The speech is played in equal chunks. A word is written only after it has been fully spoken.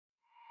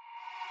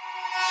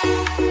Hello,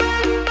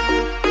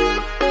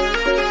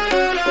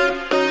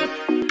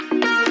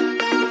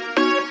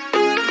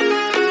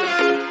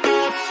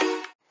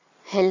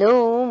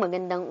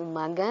 magandang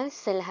umaga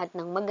sa lahat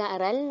ng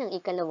mag-aaral ng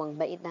ikalawang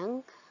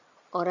baitang.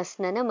 Oras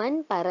na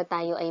naman para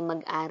tayo ay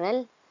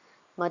mag-aral,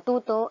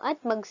 matuto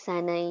at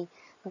magsanay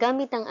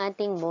gamit ang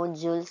ating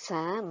module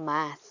sa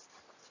Math.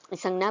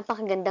 Isang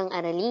napakagandang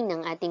aralin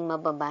ang ating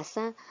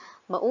mababasa,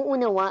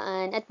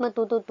 mauunawaan at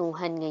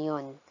matututuhan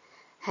ngayon.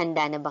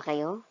 Handa na ba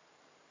kayo?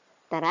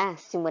 Tara,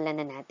 simulan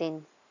na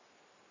natin.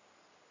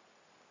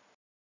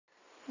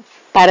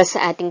 Para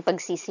sa ating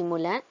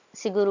pagsisimula,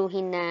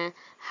 siguruhin na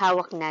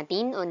hawak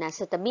natin o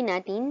nasa tabi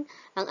natin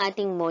ang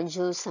ating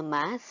module sa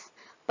Math,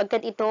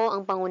 pagkat ito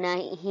ang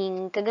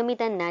pangunahing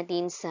kagamitan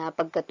natin sa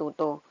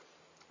pagkatuto.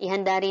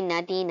 Ihanda rin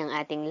natin ang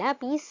ating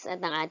lapis at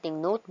ang ating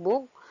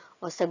notebook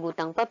o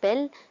sagutang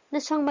papel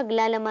na siyang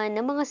maglalaman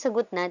ng mga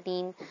sagot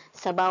natin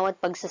sa bawat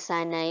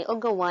pagsasanay o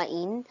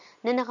gawain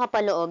na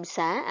nakapaloob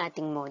sa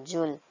ating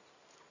module.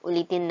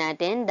 Ulitin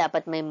natin,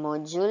 dapat may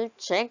module,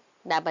 check,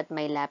 dapat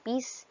may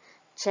lapis,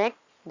 check,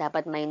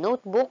 dapat may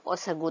notebook o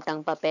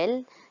sagutang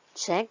papel,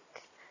 check.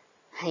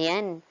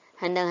 Ayan,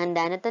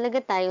 handang-handa na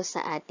talaga tayo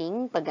sa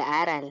ating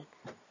pag-aaral.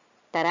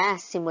 Tara,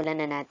 simulan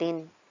na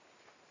natin.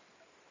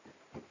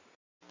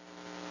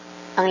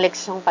 Ang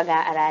leksyong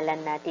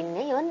pag-aaralan natin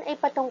ngayon ay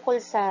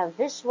patungkol sa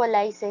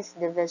visualizes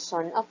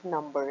division of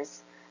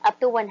numbers up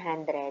to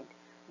 100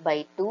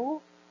 by 2,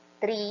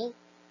 3,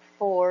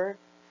 4,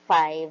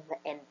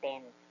 5, and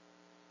 10.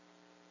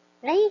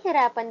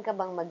 Nahihirapan ka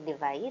bang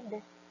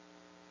mag-divide?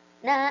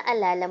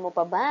 Naaalala mo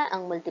pa ba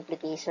ang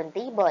multiplication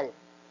table?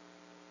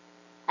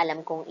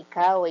 Alam kong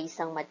ikaw ay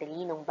isang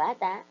matalinong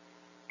bata,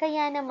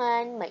 kaya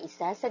naman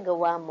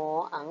maisasagawa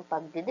mo ang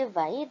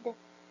pagdi-divide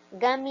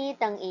gamit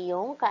ang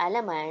iyong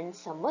kaalaman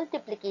sa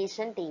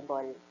multiplication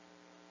table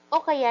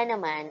o kaya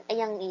naman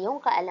ay ang iyong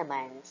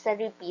kaalaman sa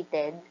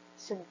repeated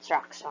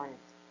subtraction.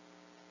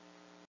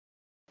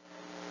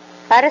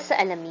 Para sa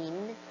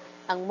alamin,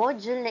 ang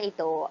module na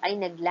ito ay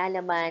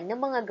naglalaman ng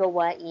mga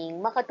gawaing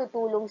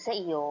makatutulong sa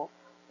iyo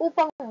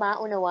upang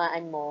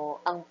maunawaan mo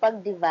ang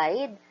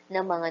pag-divide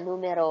ng mga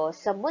numero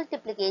sa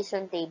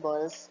multiplication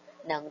tables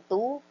ng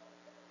 2,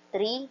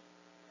 3,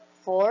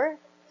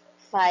 4,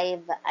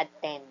 5, at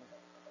 10.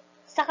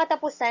 Sa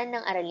katapusan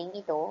ng araling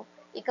ito,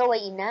 ikaw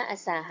ay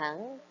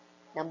inaasahang,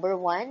 number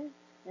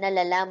 1,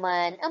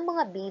 nalalaman ang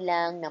mga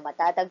bilang na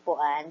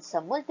matatagpuan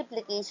sa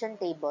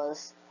multiplication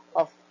tables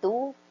of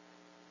 2,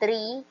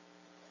 3,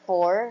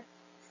 4,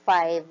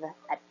 5,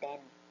 at 10.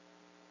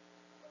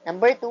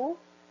 Number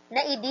 2,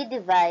 na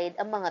i-divide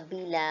ang mga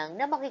bilang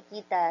na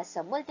makikita sa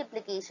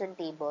multiplication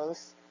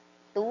tables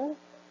 2,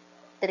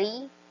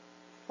 3,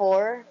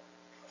 4,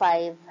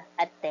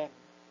 5, at 10.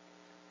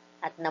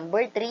 At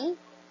number 3,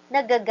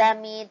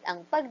 nagagamit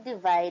ang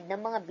pag-divide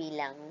ng mga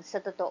bilang sa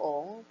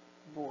totoong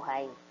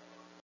buhay.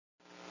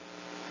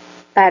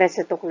 Para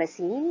sa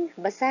tuklasin,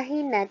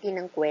 basahin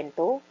natin ang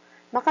kwento.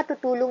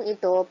 Makatutulong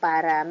ito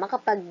para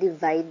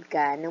makapag-divide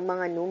ka ng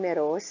mga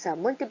numero sa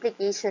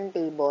multiplication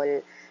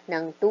table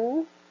ng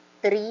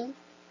 2, 3,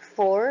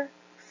 4,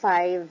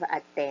 5,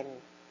 at 10.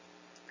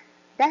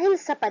 Dahil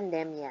sa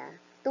pandemya,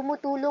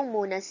 tumutulong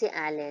muna si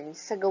Allen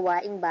sa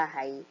gawaing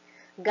bahay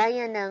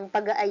gaya ng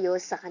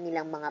pag-aayos sa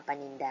kanilang mga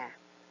paninda.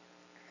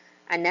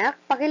 Anak,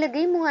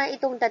 pakilagay mo nga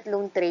itong 3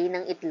 tray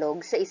ng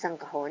itlog sa isang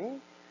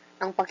kahon.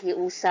 Ang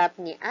pakiusap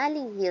ni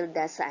Aling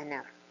Hilda sa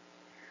anak.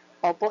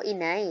 Opo,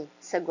 inay,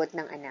 sagot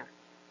ng anak.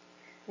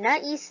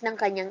 Nais ng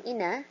kanyang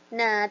ina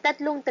na 3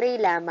 tray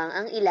lamang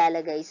ang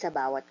ilalagay sa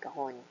bawat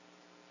kahon.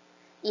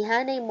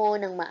 Ihanay mo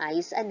ng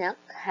maayos anak,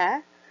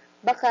 ha?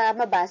 Baka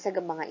mabasag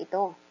ang mga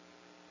ito.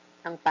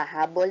 Ang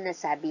pahabol na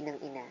sabi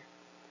ng ina.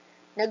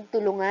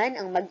 Nagtulungan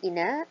ang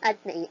mag-ina at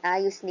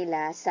naiayos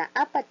nila sa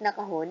 4 na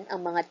kahon ang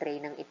mga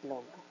tray ng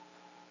itlog.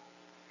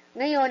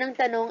 Ngayon ang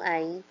tanong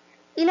ay,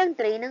 ilang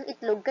tray ng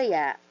itlog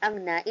kaya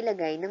ang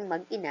nailagay ng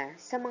mag-ina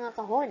sa mga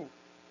kahon?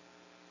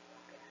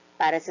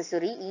 Para sa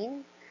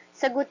suriin,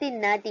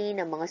 sagutin natin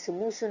ang mga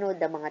sumusunod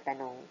na mga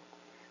tanong.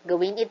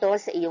 Gawin ito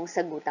sa iyong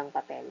sagutang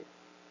papel.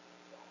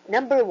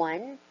 Number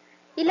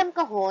 1, ilang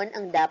kahon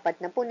ang dapat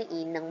na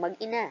puniin ng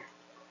mag-ina?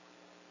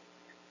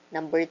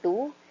 Number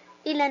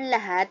 2, ilan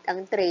lahat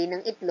ang tray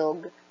ng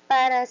itlog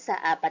para sa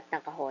 4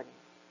 na kahon?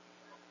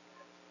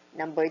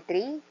 Number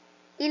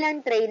 3,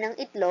 ilang tray ng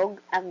itlog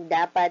ang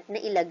dapat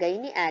na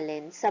ilagay ni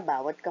Allen sa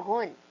bawat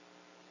kahon?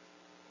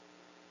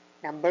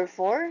 Number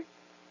 4,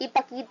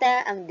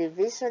 ipakita ang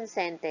division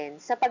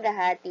sentence sa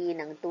paghahati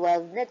ng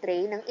 12 na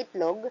tray ng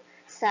itlog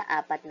sa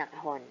 4 na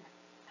kahon.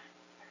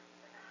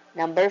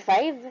 Number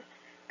 5,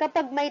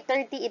 kapag may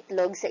 30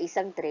 itlog sa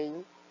isang tray,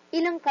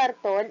 ilang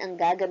karton ang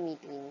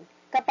gagamitin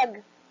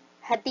kapag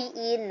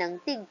hatiin ng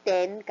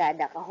tig-10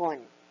 kada kahon?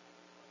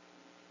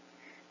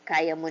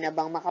 Kaya mo na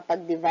bang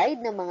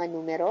makapag-divide ng mga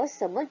numero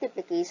sa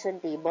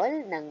multiplication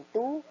table ng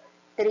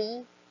 2,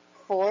 3,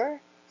 4,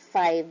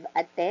 5,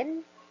 at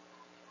 10?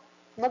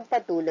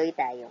 Magpatuloy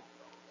tayo.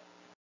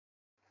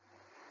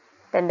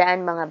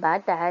 Tandaan mga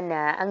bata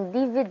na ang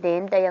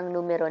dividend ay ang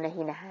numero na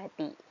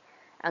hinahati.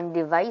 Ang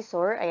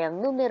divisor ay ang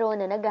numero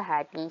na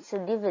naghahati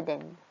sa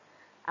dividend.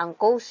 Ang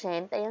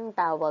quotient ay ang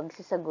tawag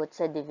sa sagot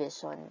sa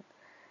division.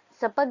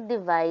 Sa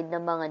pag-divide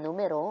ng mga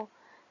numero,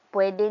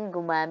 pwedeng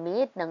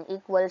gumamit ng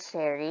equal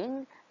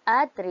sharing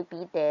at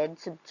repeated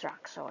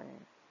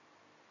subtraction.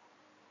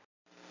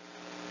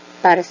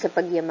 Para sa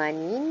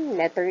pagyamanin,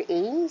 letter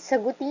A,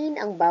 sagutin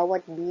ang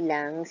bawat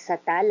bilang sa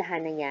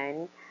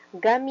talahanayan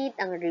gamit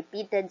ang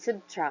repeated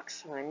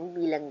subtraction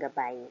bilang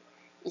gabay.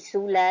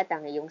 Isulat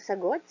ang iyong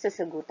sagot sa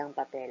sagutang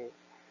papel.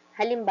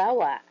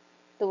 Halimbawa,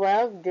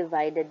 12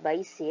 divided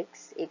by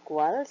 6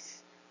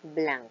 equals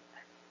blank.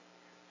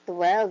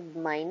 12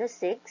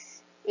 minus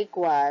 6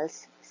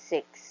 equals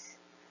 6.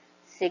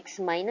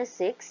 6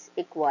 minus 6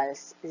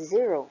 equals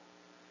 0.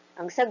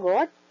 Ang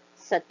sagot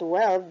sa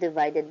 12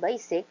 divided by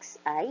 6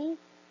 ay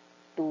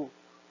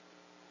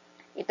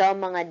 2. Ito ang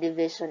mga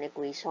division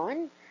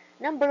equation.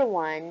 Number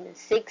 1,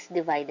 6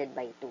 divided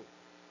by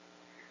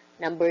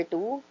 2. Number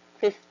 2,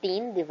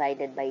 15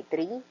 divided by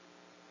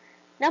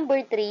 3.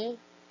 Number 3,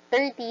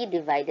 30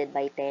 divided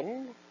by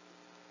 10.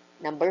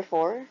 Number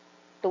 4,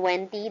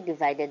 20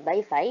 divided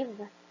by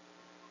 5.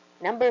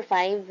 Number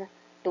 5,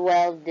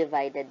 12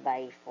 divided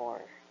by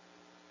 4.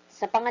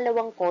 Sa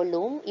pangalawang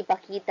column,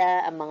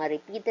 ipakita ang mga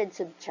repeated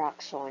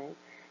subtraction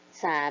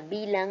sa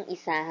bilang 1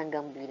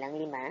 hanggang bilang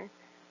 5.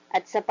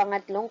 At sa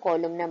pangatlong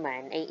column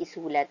naman ay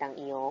isulat ang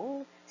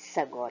iyong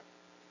sagot.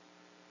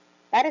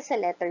 Para sa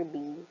letter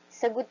B,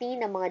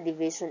 sagutin ang mga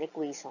division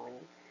equation.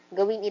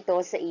 Gawin ito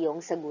sa iyong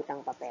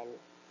sagutang papel.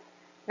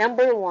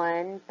 Number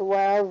 1,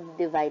 12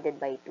 divided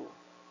by 2.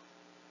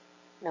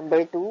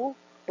 Number 2,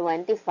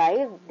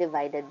 25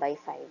 divided by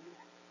 5.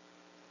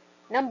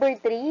 Number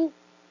 3,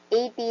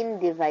 18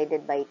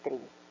 divided by 3.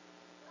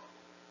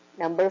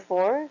 Number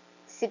 4,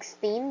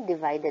 16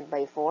 divided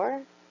by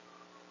 4.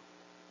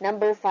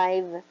 Number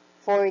 5,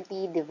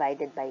 40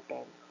 divided by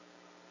 10.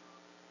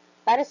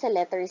 Para sa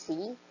letter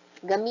C,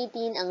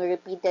 gamitin ang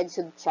repeated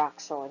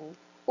subtraction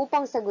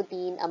upang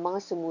sagutin ang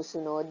mga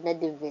sumusunod na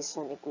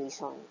division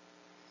equation.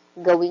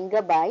 Gawing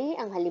gabay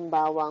ang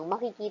halimbawang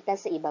makikita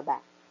sa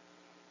ibaba.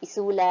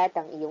 Isulat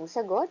ang iyong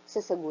sagot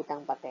sa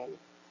sagutang papel.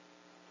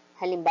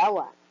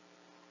 Halimbawa,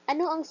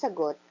 ano ang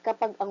sagot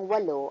kapag ang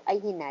 8 ay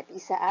hinati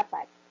sa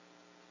 4?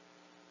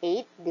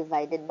 8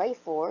 divided by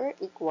 4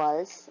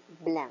 equals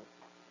blank.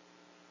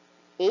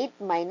 8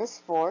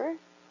 minus 4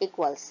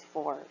 equals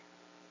 4.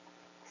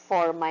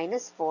 4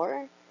 minus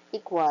 4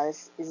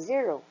 equals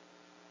 0.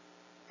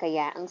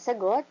 Kaya ang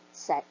sagot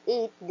sa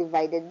 8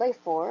 divided by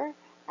 4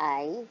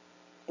 ay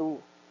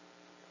 2.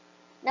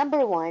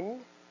 Number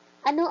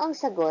 1, ano ang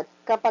sagot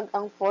kapag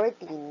ang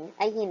 14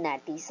 ay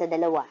hinati sa 2?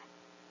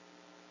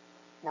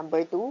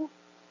 Number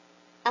 2,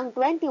 ang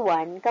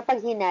 21 kapag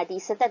hinati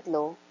sa 3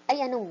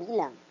 ay anong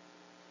bilang?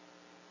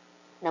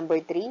 Number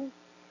 3,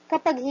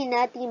 kapag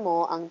hinati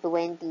mo ang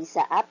 20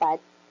 sa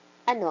 4,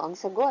 ano ang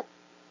sagot?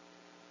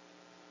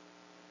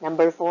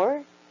 Number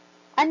 4,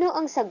 ano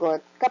ang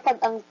sagot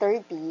kapag ang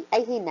 30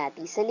 ay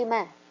hinati sa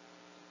 5?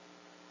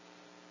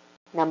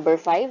 Number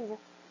 5,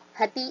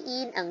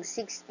 hatiin ang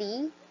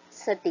 60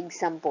 sa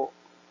tig-10.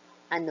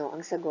 Ano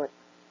ang sagot?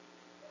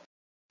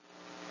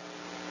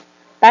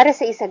 Para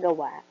sa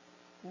isagawa,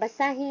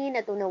 basahin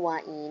at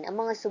unawain ang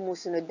mga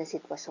sumusunod na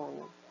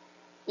sitwasyon.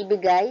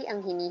 Ibigay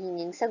ang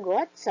hinihinging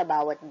sagot sa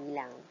bawat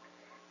bilang.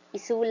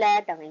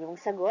 Isulat ang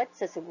iyong sagot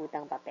sa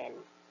sugutang papel.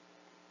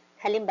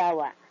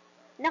 Halimbawa,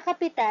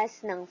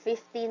 nakapitas ng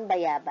 15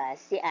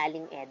 bayabas si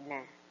Aling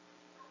Edna.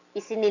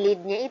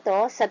 Isinilid niya ito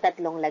sa 3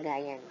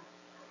 lagayan.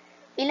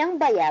 Ilang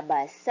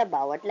bayabas sa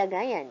bawat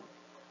lagayan?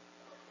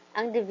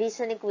 Ang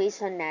division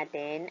equation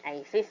natin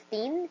ay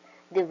 15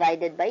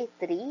 divided by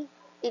 3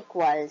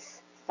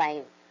 equals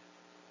 5.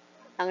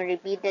 Ang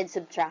repeated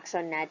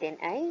subtraction natin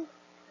ay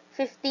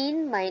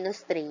 15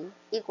 minus 3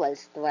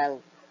 equals 12.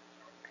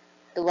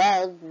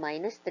 12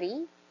 minus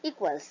 3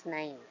 equals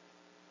 9.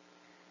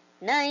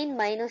 9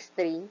 minus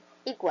 3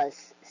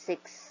 equals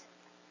 6.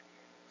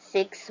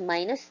 6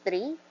 minus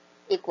 3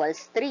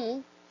 equals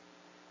 3.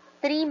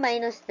 3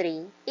 minus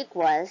 3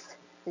 equals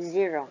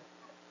 0.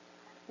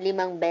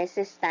 5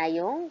 beses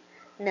tayong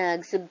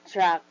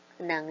nag-subtract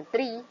ng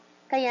 3,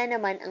 kaya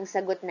naman ang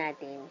sagot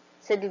natin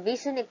sa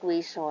division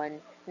equation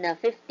na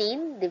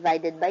 15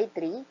 divided by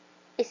 3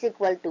 is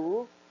equal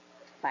to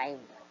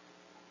 5.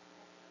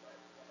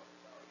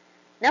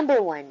 Number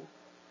 1.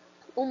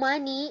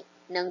 Umani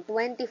ng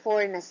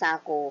 24 na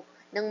sako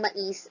ng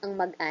mais ang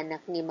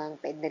mag-anak ni Mang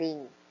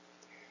Pedring.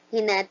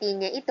 Hinati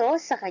niya ito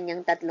sa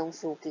kanyang 3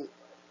 suki.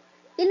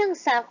 Ilang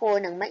sako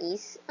ng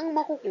mais ang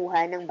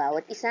makukuha ng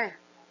bawat isa?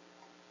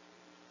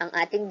 Ang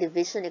ating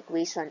division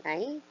equation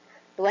ay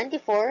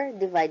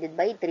 24 divided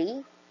by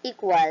 3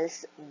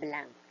 equals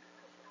blank.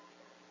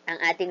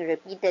 Ang ating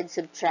repeated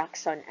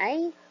subtraction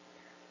ay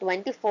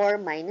 24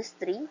 minus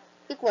 3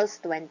 equals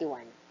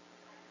 21.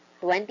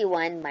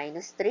 21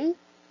 minus 3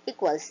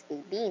 equals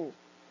 18.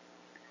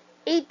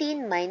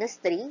 18 minus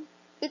 3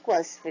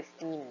 equals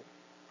 15.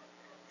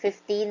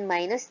 15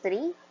 minus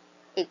 3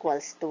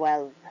 equals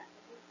 12.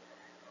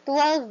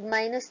 12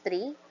 minus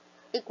 3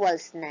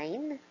 equals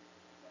 9.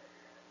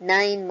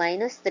 9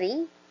 minus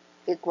 3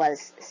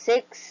 equals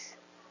 6.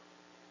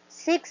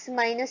 6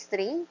 minus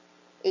 3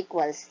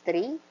 equals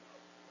 3.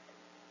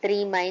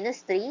 3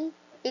 minus 3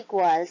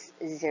 equals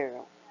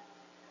 0.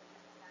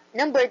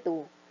 Number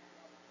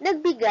 2.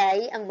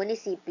 Nagbigay ang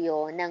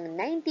munisipyo ng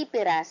 90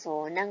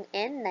 piraso ng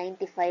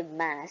N95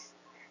 mask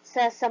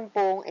sa 10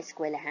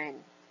 eskwelahan.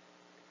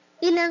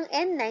 Ilang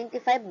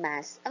N95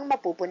 mask ang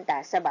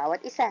mapupunta sa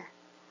bawat isa?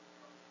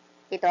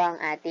 Ito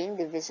ang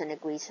ating division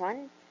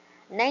equation.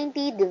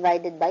 90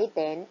 divided by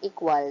 10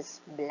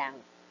 equals blank.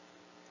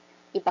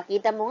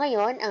 Ipakita mo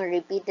ngayon ang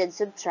repeated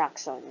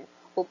subtraction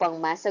upang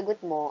masagot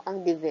mo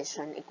ang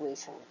division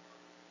equation.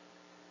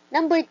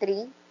 Number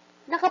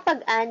 3.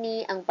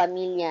 Nakapag-ani ang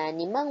pamilya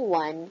ni Mang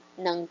Juan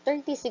ng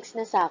 36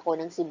 na sako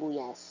ng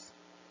sibuyas.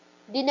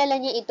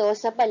 Dinala niya ito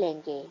sa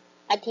palengke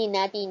at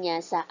hinati niya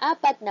sa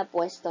 4 na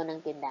pwesto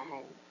ng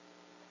tindahan.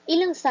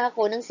 Ilang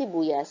sako ng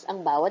sibuyas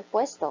ang bawat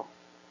pwesto?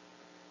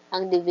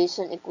 Ang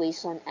division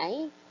equation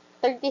ay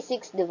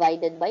 36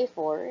 divided by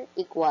 4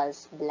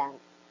 equals blank.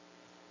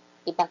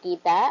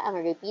 Ipakita ang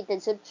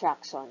repeated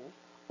subtraction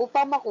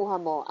upang makuha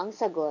mo ang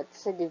sagot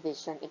sa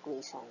division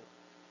equation.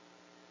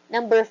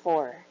 Number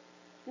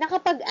 4.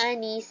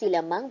 Nakapag-ani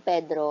sila Mang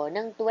Pedro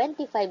ng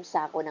 25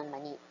 sako ng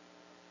mani.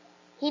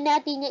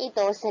 Hinati niya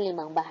ito sa 5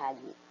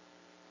 bahagi.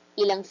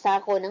 Ilang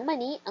sako ng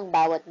mani ang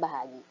bawat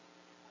bahagi?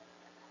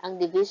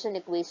 Ang division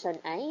equation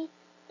ay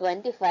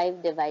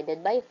 25 divided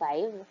by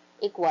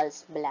 5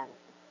 equals blank.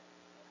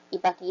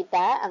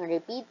 Ipakita ang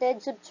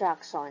repeated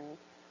subtraction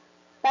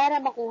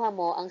para makuha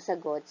mo ang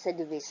sagot sa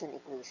division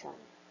equation.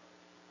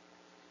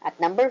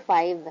 At number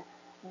 5,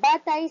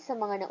 batay sa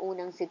mga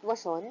naunang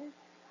sitwasyon,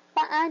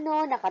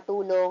 paano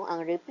nakatulong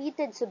ang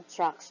repeated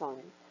subtraction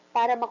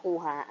para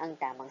makuha ang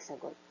tamang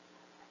sagot?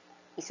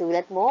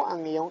 Isulat mo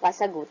ang iyong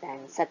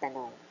kasagutan sa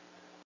tanong.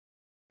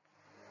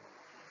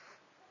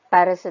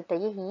 Para sa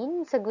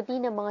tayahin,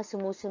 sagutin ang mga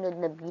sumusunod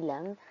na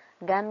bilang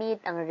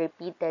gamit ang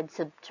repeated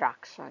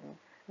subtraction.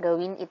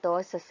 Gawin ito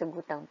sa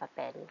sagutang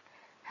papel.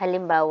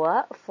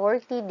 Halimbawa,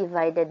 40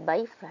 divided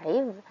by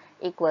 5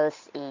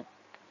 equals 8.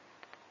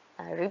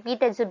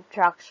 Repeated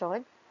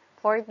subtraction,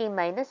 40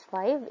 minus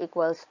 5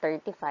 equals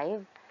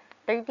 35.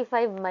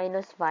 35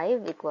 minus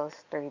 5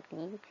 equals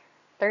 30.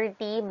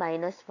 30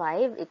 minus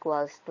 5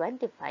 equals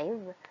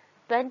 25.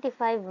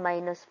 25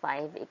 minus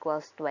 5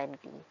 equals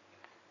 20.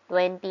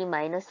 20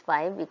 minus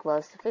 5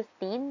 equals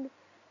 15.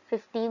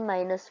 15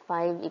 minus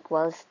 5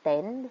 equals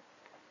 10.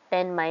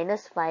 10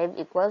 minus 5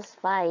 equals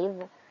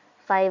 5.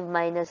 5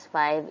 minus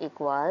 5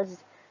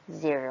 equals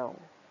 0.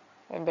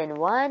 And then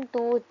 1,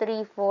 2,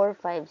 3, 4,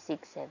 5,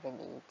 6, 7,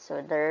 8.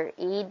 So there are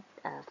 8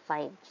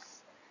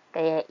 5s.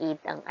 Kaya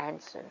 8 ang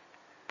answer.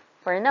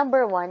 For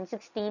number 1,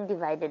 16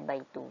 divided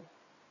by 2.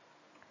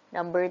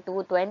 Number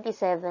 2,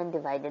 27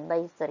 divided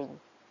by 3.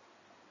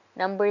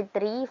 Number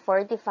 3,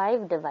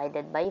 45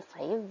 divided by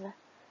 5.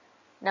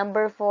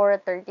 Number 4,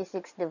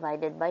 36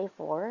 divided by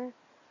 4.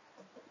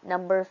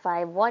 Number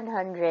 5,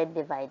 100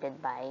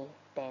 divided by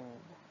 10.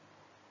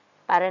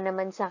 Para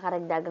naman sa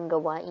karagdagang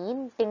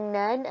gawain,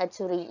 tingnan at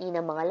suriin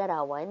ang mga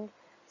larawan,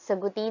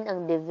 sagutin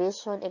ang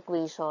division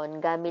equation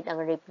gamit ang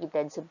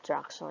repeated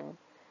subtraction.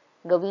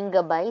 Gawing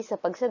gabay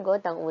sa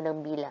pagsagot ang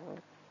unang bilang.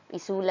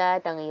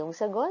 Isulat ang iyong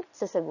sagot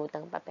sa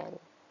sagutang papel.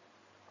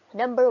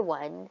 Number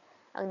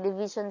 1, ang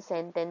division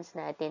sentence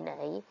natin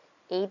ay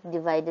 8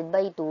 divided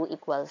by 2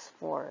 equals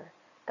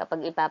 4.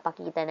 Kapag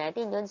ipapakita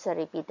natin yon sa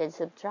repeated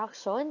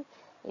subtraction,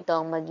 ito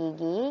ang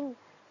magiging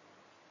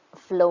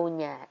flow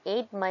niya.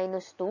 8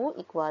 minus 2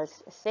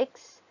 equals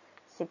 6.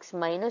 6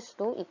 minus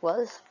 2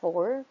 equals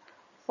 4.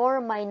 4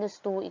 minus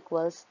 2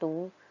 equals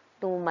 2.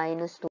 2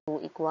 minus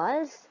 2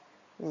 equals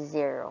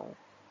 0.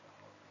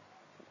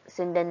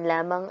 Sundan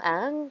lamang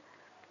ang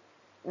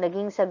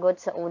naging sagot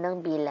sa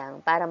unang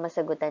bilang para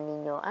masagutan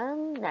ninyo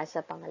ang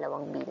nasa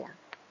pangalawang bilang.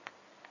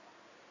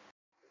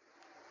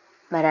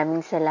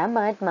 Maraming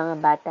salamat mga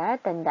bata.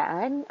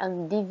 Tandaan,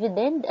 ang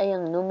dividend ay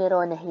ang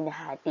numero na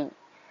hinahati.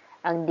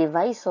 Ang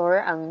divisor,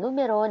 ang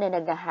numero na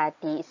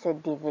naghahati sa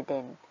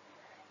dividend.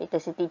 Ito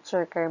si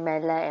Teacher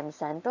Carmela M.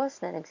 Santos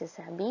na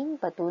nagsasabing,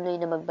 patuloy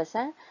na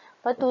magbasa,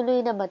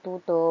 patuloy na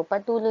matuto,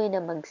 patuloy na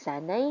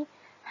magsanay,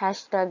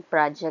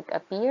 #project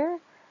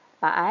appear,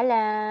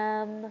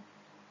 paalam!